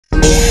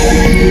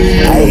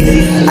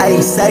I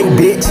ain't say,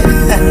 bitch.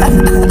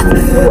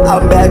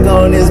 I'm back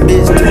on this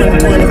bitch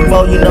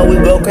 2024. You know we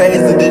go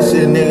crazy this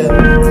shit, nigga.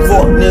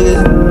 Fuck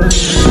niggas.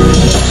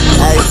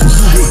 Hey,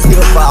 you get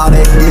killed for all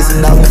that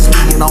dissing, though.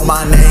 Speaking on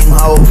my name,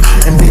 ho.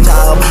 And bitch,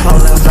 I up on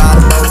them try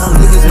to blow. Some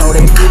niggas know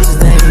they bitches,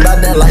 they ain't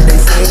about that like they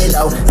said,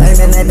 though.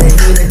 Aiming at they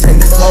head and take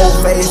his whole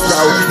face,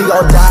 though. He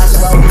gon' die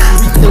slow.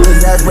 We kill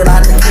his ass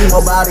without the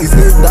chemo bodies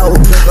hit, though.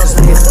 Niggas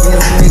spit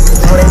against niggas,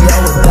 know they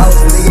overdose,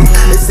 nigga.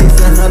 It's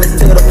 600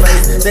 to the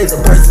face. They the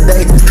person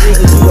they niggas,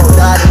 you gon'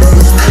 die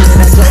today.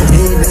 Screaming at your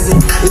head, nigga.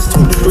 It's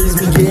 2 degrees,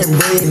 we getting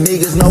red.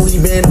 Niggas know he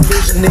been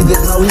fishing,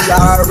 niggas know he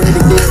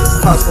already dead.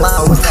 Cross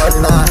line with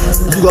 39.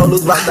 You gon'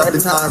 lose by 30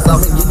 times.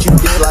 I'ma get you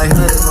dead like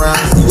 100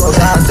 rounds. You gon'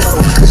 die slow.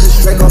 This is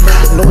straight gon' make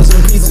the noise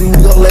in pieces. We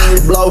gon' let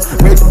it blow.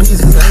 Break the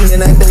pieces,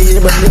 hanging at their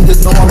head. But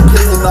niggas know I'm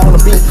killing on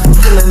the beat,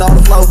 killing on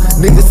the flow.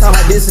 Niggas talking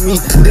about dissing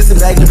me, dissing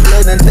back in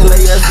blood until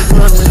they ask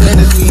to run with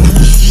energy.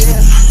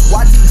 Yeah,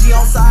 YTG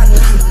on side of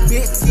me,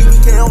 bitch,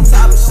 TBK on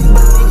top of shit.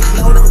 But niggas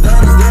know them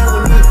guns down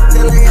with me.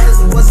 Tell they ass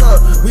what's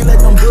up. We let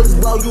them bullets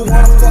blow. You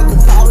wanna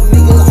fucking follow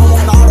niggas? I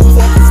want all the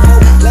fucking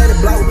smoke. Let it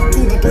blow.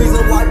 2 degrees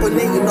and wipe a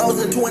nigga nose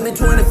in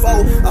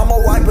 2024. I'ma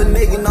wipe a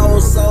nigga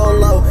nose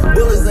solo.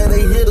 Bullets and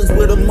they hit us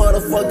with a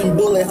motherfucking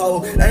bullet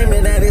hole.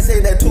 Aiming at it,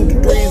 say that 2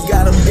 degrees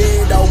got him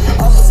dead though.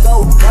 Up a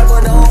stove, right,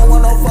 but don't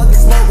want no fucking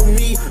smoke with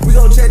me. We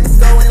gon' check the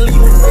stove and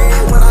leave it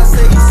dead when I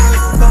say you see.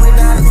 Coming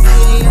down the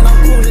city and I'm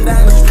cooling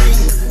down the street.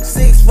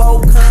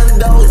 6-4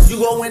 condos, you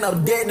gon' end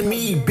up dead to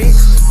me, bitch.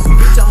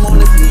 Bitch, I'm on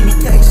this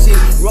TBK shit.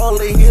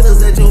 Rolling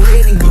hitters at your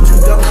head and get you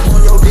dumped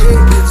on your dead,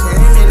 bitch.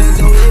 Aiming at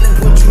your head and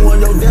put you on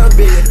your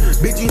deathbed.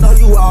 Bitch, you know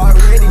you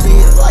already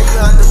dead. Why you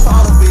under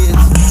part of it?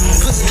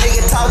 Pussy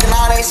nigga talking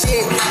all that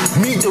shit.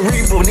 Meet the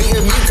reaper,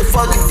 nigga, meet the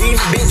fucking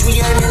demon, bitch. We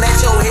aiming at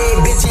your head,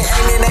 bitch, and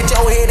aiming at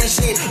your head and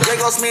shit.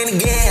 Draco Smith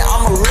again,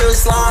 I'm a real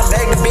slime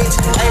bagger, bitch.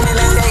 Aiming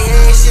at that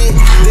head shit.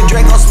 The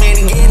Draco Smith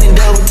again and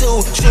double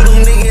two. Shoot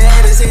him nigga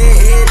at his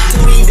head to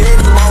he dead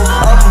low.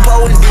 Up a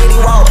pole and diddy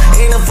walk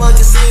in the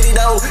fucking city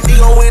though. He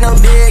gon' end up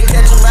dead,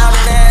 catch him out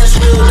in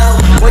Nashville though.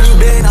 Where you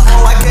been,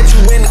 hoe? I catch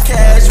you in the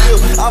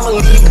Cashville. I'ma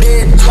leave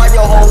dead, swipe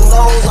your whole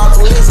nose off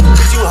the list.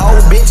 Bitch, you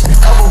hoe, bitch.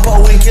 Up a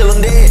pole and kill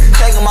him dead.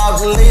 Take him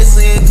off the list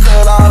and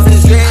cut off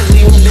his dreads,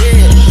 leave him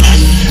dead.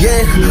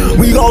 Yeah,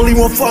 we gon' leave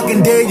one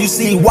fucking dead, you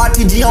see.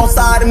 YTG on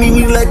side of me,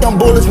 we let them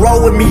bullets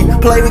roll with me.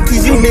 Play with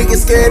keys, you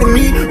niggas scared of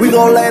me, we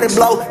gon' let it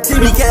blow.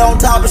 TBK on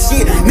top of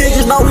shit,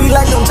 niggas know we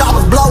let them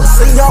choppers blow.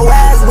 See your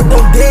ass with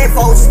them dead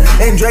folks.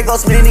 And Draco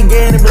spin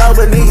again and blow,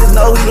 but niggas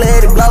know we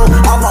let it blow.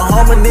 I'm a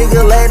humble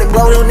nigga, let it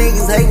blow, them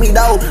niggas hate me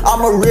though.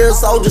 I'm a real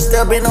soldier,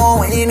 stepping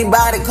on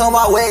anybody come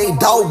my way,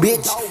 dope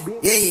bitch.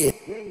 Yeah.